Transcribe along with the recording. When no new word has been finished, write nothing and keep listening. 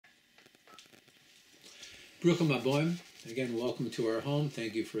Bruchim Aboim. Again, welcome to our home.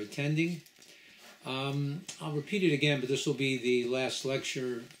 Thank you for attending. I'll repeat it again, but this will be the last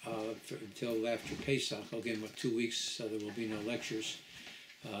lecture until after Pesach. Again, 2 weeks, so there will be no lectures,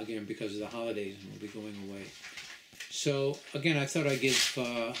 again, because of the holidays, and we'll be going away. So, again, I thought I'd give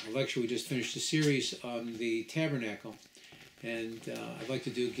a lecture. We just finished a series on the tabernacle, and I'd like to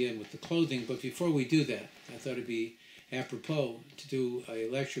do again with the clothing. But before we do that, I thought it'd be apropos to do a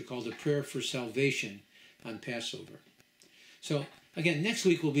lecture called A Prayer for Salvation on Passover. So, again, next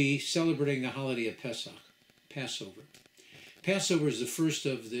week we'll be celebrating the holiday of Pesach, Passover. Passover is the first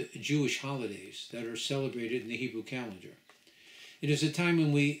of the Jewish holidays that are celebrated in the Hebrew calendar. It is a time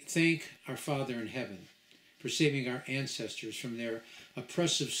when we thank our Father in heaven for saving our ancestors from their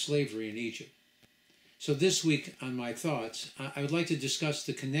oppressive slavery in Egypt. So this week on my thoughts, I would like to discuss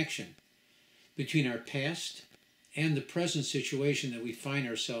the connection between our past and the present situation that we find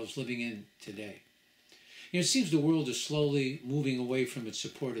ourselves living in today. It seems the world is slowly moving away from its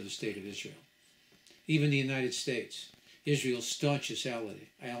support of the State of Israel. Even the United States, Israel's staunchest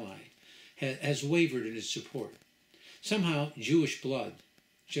ally, has wavered in its support. Somehow, Jewish blood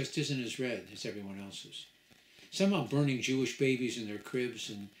just isn't as red as everyone else's. Somehow burning Jewish babies in their cribs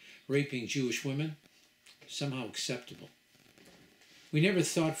and raping Jewish women, somehow acceptable. We never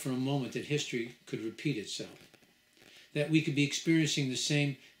thought for a moment that history could repeat itself, that we could be experiencing the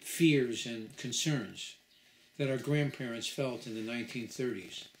same fears and concerns that our grandparents felt in the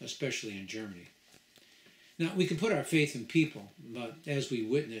 1930s, especially in Germany. Now, we can put our faith in people, but as we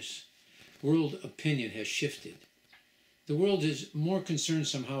witness, world opinion has shifted. The world is more concerned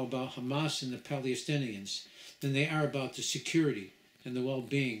somehow about Hamas and the Palestinians than they are about the security and the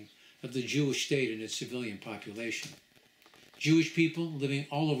well-being of the Jewish state and its civilian population. Jewish people living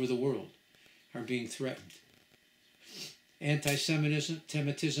all over the world are being threatened.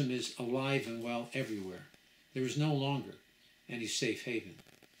 Anti-Semitism is alive and well everywhere. There is no longer any safe haven.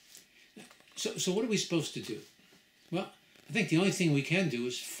 So what are we supposed to do? Well, I think the only thing we can do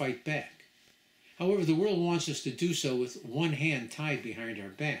is fight back. However, the world wants us to do so with one hand tied behind our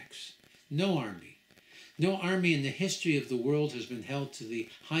backs. No army in the history of the world has been held to the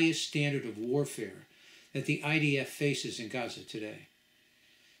highest standard of warfare that the IDF faces in Gaza today.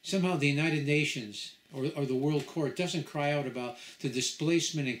 Somehow the United Nations or the World Court doesn't cry out about the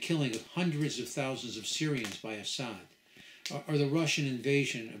displacement and killing of hundreds of thousands of Syrians by Assad, or the Russian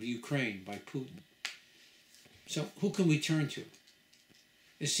invasion of Ukraine by Putin. So who can we turn to?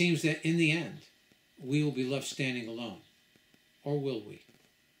 It seems that in the end, we will be left standing alone. Or will we?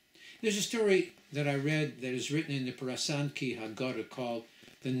 There's a story that I read that is written in the Parashat Haggadah called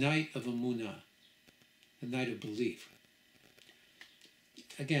The Night of Emunah, the Night of Belief.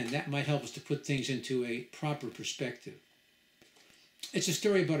 Again, that might help us to put things into a proper perspective. It's a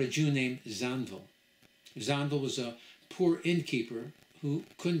story about a Jew named Zanvil. Zanvil was a poor innkeeper who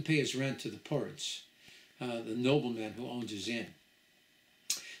couldn't pay his rent to the poets, the nobleman who owned his inn.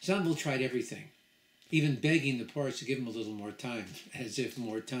 Zanvil tried everything, even begging the poets to give him a little more time, as if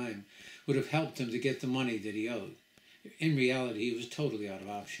more time would have helped him to get the money that he owed. In reality, he was totally out of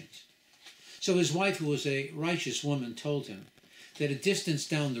options. So his wife, who was a righteous woman, told him that a distance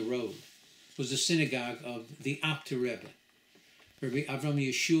down the road was the synagogue of the Abt Rebbe, Rabbi Avram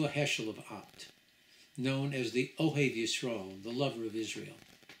Yeshua Heschel of Abt, known as the Ohev Yisrael, the lover of Israel.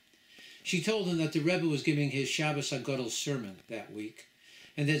 She told him that the Rebbe was giving his Shabbos HaGadol sermon that week,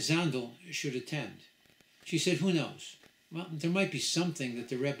 and that Zandel should attend. She said, who knows? Well, there might be something that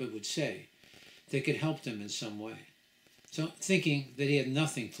the Rebbe would say that could help them in some way. So, thinking that he had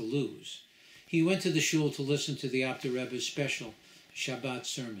nothing to lose, he went to the shul to listen to the Abt Rebbe's special Shabbat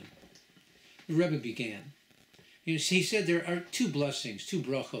sermon. The Rebbe began. He said there are two blessings, two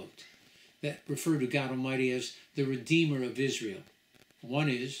brachot, that refer to God Almighty as the Redeemer of Israel. One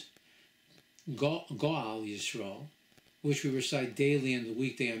is Goal Yisrael, which we recite daily in the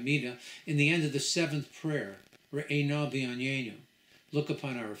weekday Amidah, in the end of the seventh prayer, Re'ena b'anyenu, look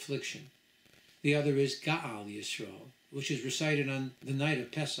upon our affliction. The other is Ga'al Yisrael, which is recited on the night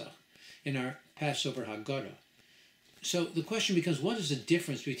of Pesach, in our Passover Haggadah. So the question becomes, what is the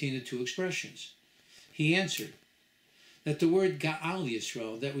difference between the two expressions? He answered that the word Ga'al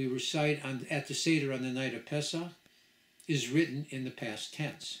Yisrael that we recite at the Seder on the night of Pesach is written in the past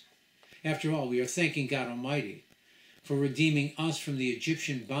tense. After all, we are thanking God Almighty for redeeming us from the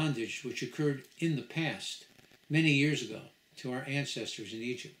Egyptian bondage which occurred in the past, many years ago, to our ancestors in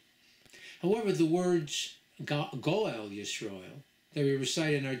Egypt. However, the words Goel Yisrael that we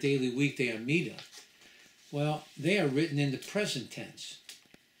recite in our daily weekday Amidah, well, they are written in the present tense.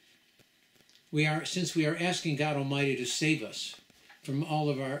 Since we are asking God Almighty to save us from all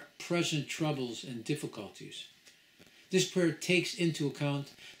of our present troubles and difficulties. This prayer takes into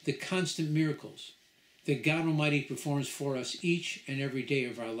account the constant miracles that God Almighty performs for us each and every day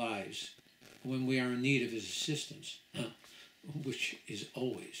of our lives when we are in need of His assistance, which is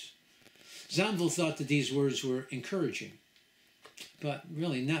always. Zandvoort thought that these words were encouraging, but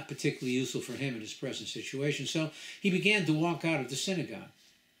really not particularly useful for him in his present situation, so he began to walk out of the synagogue.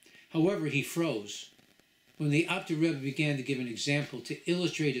 However, he froze when the Alter Rebbe began to give an example to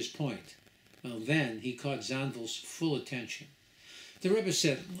illustrate his point. Well, then he caught Zandvoort's full attention. The Rebbe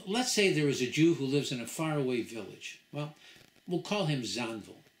said, let's say there is a Jew who lives in a faraway village. Well, we'll call him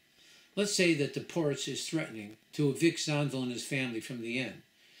Zandvoort. Let's say that the Poritz is threatening to evict Zandvoort and his family from the inn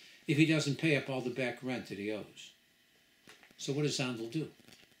if he doesn't pay up all the back rent that he owes. So what does Zandvoort do?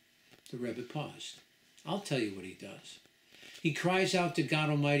 The Rebbe paused. I'll tell you what he does. He cries out to God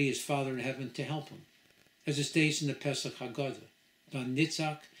Almighty, his Father in heaven, to help him, as it states in the Pesach Haggadah,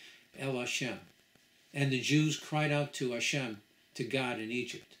 Vanitzak el Hashem. And the Jews cried out to Hashem, to God in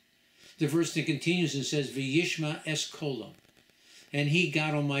Egypt. The verse then continues and says, V'yishma es kolam. And he,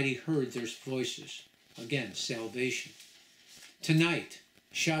 God Almighty, heard their voices. Again, salvation. Tonight,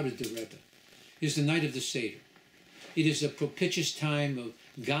 shouted the Rebbe, is the night of the Seder. It is a propitious time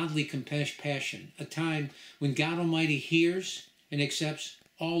of godly compassion, a time when God Almighty hears and accepts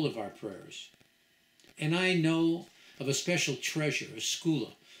all of our prayers. And I know of a special treasure, a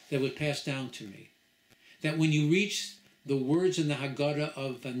skula, that would pass down to me, that when you reach the words in the Haggadah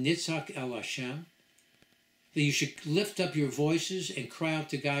of Nitzak el Hashem, that you should lift up your voices and cry out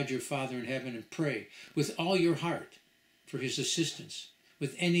to God your Father in heaven and pray with all your heart for his assistance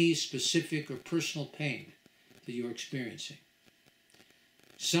with any specific or personal pain that you're experiencing.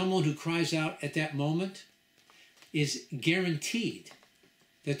 Someone who cries out at that moment is guaranteed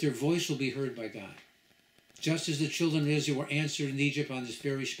that their voice will be heard by God. Just as the children of Israel were answered in Egypt on this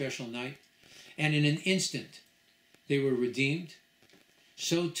very special night, and in an instant they were redeemed,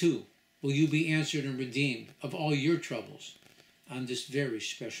 so too will you be answered and redeemed of all your troubles on this very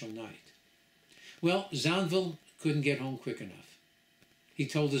special night. Well, Zandvoort couldn't get home quick enough. He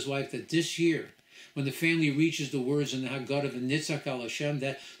told his wife that this year, when the family reaches the words in the Haggadah of Nitzak al Hashem,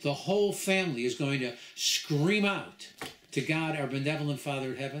 that the whole family is going to scream out to God, our benevolent Father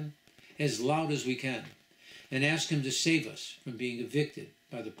in heaven, as loud as we can, and ask him to save us from being evicted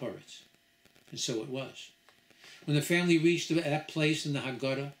by the Poritz. And so it was. When the family reached that place in the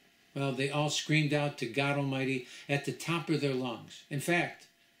Haggadah, well, they all screamed out to God Almighty at the top of their lungs. In fact,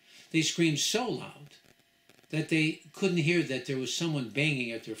 they screamed so loud that they couldn't hear that there was someone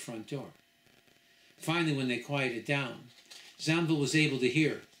banging at their front door. Finally, when they quieted down, Zandvoort was able to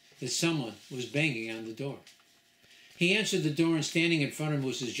hear that someone was banging on the door. He answered the door, and standing in front of him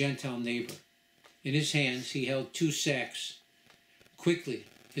was his Gentile neighbor. In his hands, he held 2 sacks. Quickly,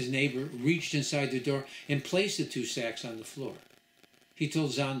 his neighbor reached inside the door and placed the 2 sacks on the floor. He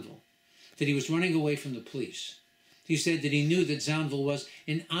told Zandvoort that he was running away from the police. He said that he knew that Zandvoort was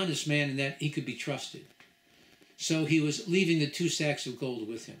an honest man and that he could be trusted. So he was leaving the 2 sacks of gold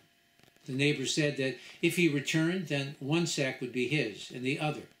with him. The neighbor said that if he returned, then 1 sack would be his and the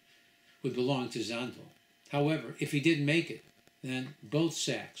other would belong to Zandvoort. However, if he didn't make it, then both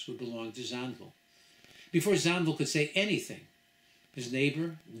sacks would belong to Zandvoort. Before Zandvoort could say anything, his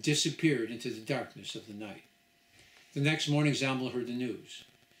neighbor disappeared into the darkness of the night. The next morning, Zandvoort heard the news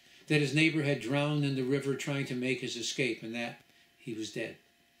that his neighbor had drowned in the river trying to make his escape and that he was dead.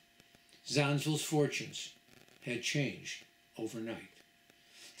 Zandvoort's fortunes had changed overnight.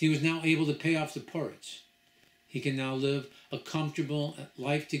 He was now able to pay off the Poritz. He can now live a comfortable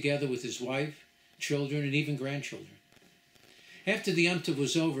life together with his wife, children, and even grandchildren. After the Yom Tov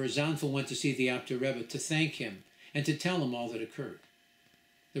was over, Zandvoort went to see the Alter Rebbe to thank him and to tell him all that occurred.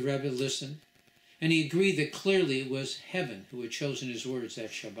 The Rebbe listened, and he agreed that clearly it was heaven who had chosen his words that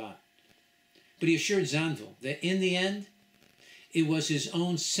Shabbat. But he assured Zandvoort that in the end, it was his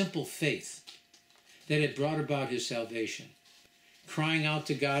own simple faith that had brought about his salvation. Crying out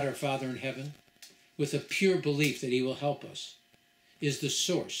to God, our Father in heaven, with a pure belief that he will help us, is the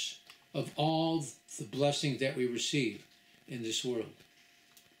source of all the blessing that we receive in this world.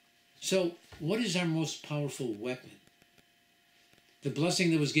 So, what is our most powerful weapon? The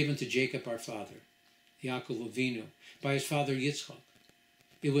blessing that was given to Jacob, our father, Yaakov Avinu, by his father Yitzchak.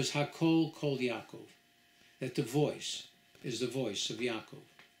 It was Hakol Kol Yaakov, that the voice is the voice of Yaakov.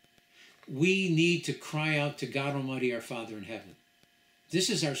 We need to cry out to God Almighty, our Father in heaven. This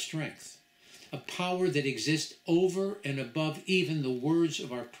is our strength, a power that exists over and above even the words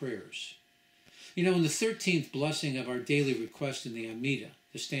of our prayers. You know, in the 13th blessing of our daily request in the Amidah,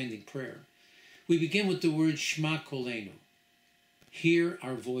 the standing prayer, we begin with the word Shema Kolenu. Hear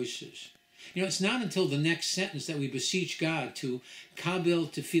our voices. You know, it's not until the next sentence that we beseech God to kabel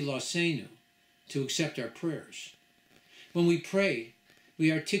tefilosenu, to accept our prayers. When we pray,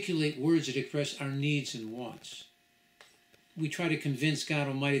 we articulate words that express our needs and wants. We try to convince God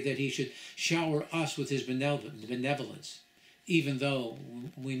Almighty that He should shower us with His benevolence, even though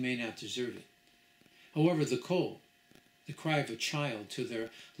we may not deserve it. However, the call, the cry of a child to their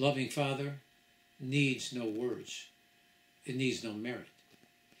loving Father, needs no words. It needs no merit.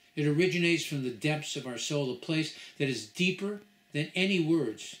 It originates from the depths of our soul, a place that is deeper than any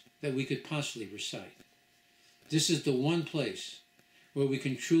words that we could possibly recite. This is the one place where we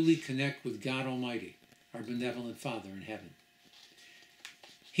can truly connect with God Almighty, our benevolent Father in heaven.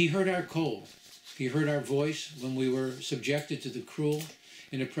 He heard our call. He heard our voice when we were subjected to the cruel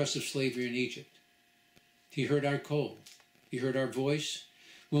and oppressive slavery in Egypt. He heard our call. He heard our voice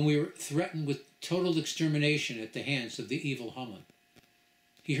when we were threatened with total extermination at the hands of the evil Haman.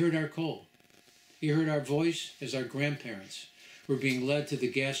 He heard our call. He heard our voice as our grandparents were being led to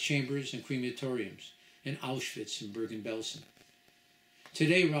the gas chambers and crematoriums in Auschwitz and Bergen-Belsen.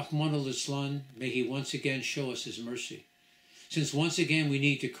 Today, Rahman al-Islam, may He once again show us His mercy, since once again we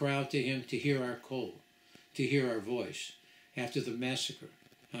need to cry out to Him to hear our call, to hear our voice, after the massacre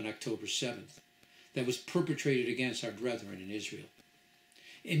on October 7th that was perpetrated against our brethren in Israel.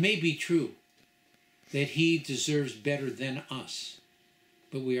 It may be true that He deserves better than us,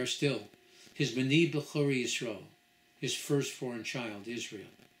 but we are still His B'nai B'chori Yisrael, His firstborn child, Israel.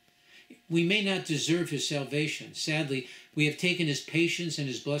 We may not deserve His salvation. Sadly, we have taken His patience and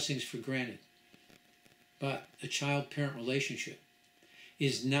His blessings for granted. But a child-parent relationship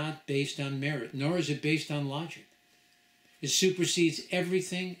is not based on merit, nor is it based on logic. It supersedes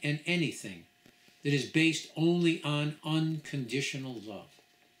everything and anything that is based only on unconditional love.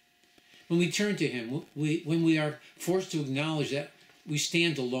 When we turn to Him, when we are forced to acknowledge that we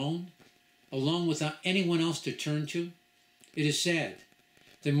stand alone without anyone else to turn to, it is sad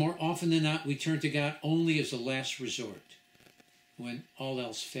that more often than not we turn to God only as a last resort when all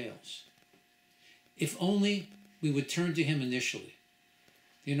else fails. If only we would turn to Him initially,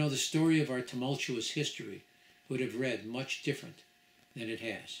 you know, the story of our tumultuous history would have read much different than it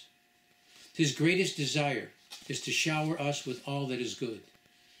has. His greatest desire is to shower us with all that is good,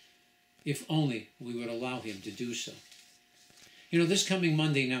 if only we would allow Him to do so. You know, this coming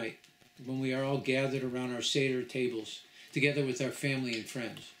Monday night, when we are all gathered around our Seder tables, together with our family and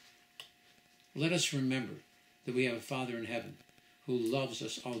friends, let us remember that we have a Father in heaven who loves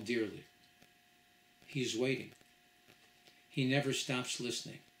us all dearly. He's waiting. He never stops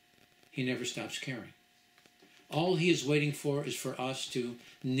listening. He never stops caring. All He is waiting for is for us to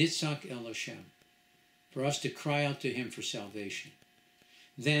nitzak el Hashem, for us to cry out to Him for salvation.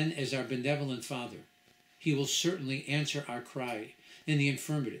 Then, as our benevolent Father, He will certainly answer our cry in the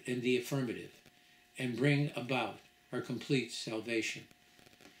affirmative, and bring about our complete salvation.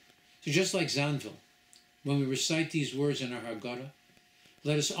 So just like Zanvil, when we recite these words in our Haggadah,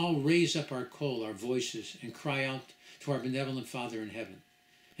 let us all raise up our kol, our voices, and cry out to our benevolent Father in heaven,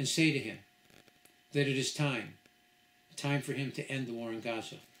 and say to Him that it is time for Him to end the war in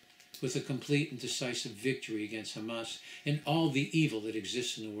Gaza with a complete and decisive victory against Hamas and all the evil that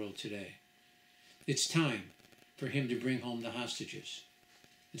exists in the world today. It's time for Him to bring home the hostages.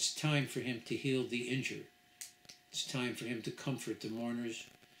 It's time for Him to heal the injured. It's time for Him to comfort the mourners.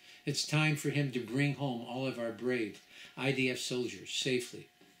 It's time for Him to bring home all of our brave IDF soldiers safely,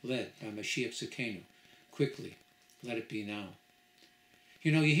 led by Mashiach Tzidkenu. Quickly, let it be now.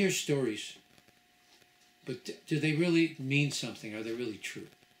 You know, you hear stories, but do they really mean something? Are they really true?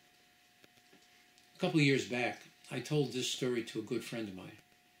 A couple of years back, I told this story to a good friend of mine.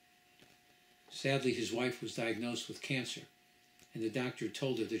 Sadly, his wife was diagnosed with cancer, and the doctor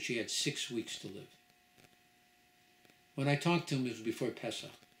told her that she had 6 weeks to live. When I talked to him, it was before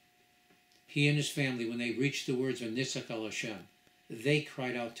Pesach. He and his family, when they reached the words of Nitzak al Hashem, they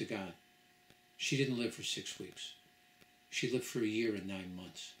cried out to God. She didn't live for 6 weeks. She lived for 1 year and 9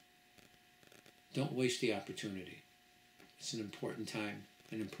 months. Don't waste the opportunity. It's an important time,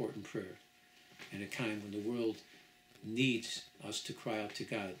 an important prayer, and a time when the world needs us to cry out to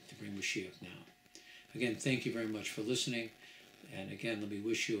God to bring Mashiach now. Again, thank you very much for listening. And again, let me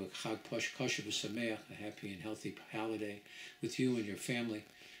wish you a Chag Kosher V'Sameach, a happy and healthy holiday with you and your family.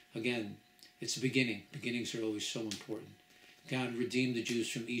 Again, it's the beginning. Beginnings are always so important. God redeemed the Jews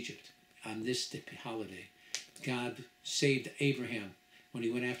from Egypt on this holiday. God saved Abraham when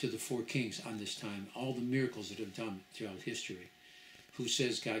he went after the 4 kings on this time. All the miracles that have done throughout history. Who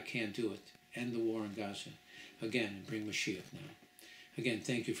says God can't do it? End the war in Gaza. Again, and bring Mashiach now. Again,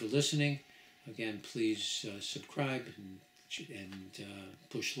 thank you for listening. Again, please subscribe and and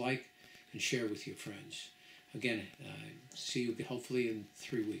push like and share with your friends. Again, see you hopefully in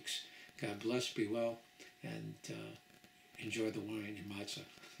 3 weeks. God bless, be well, and enjoy the wine and matzah.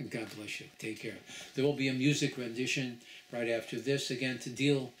 God bless you. Take care. There will be a music rendition right after this, again, to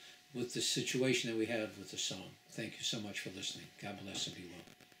deal with the situation that we have with the song. Thank you so much for listening. God bless and be well.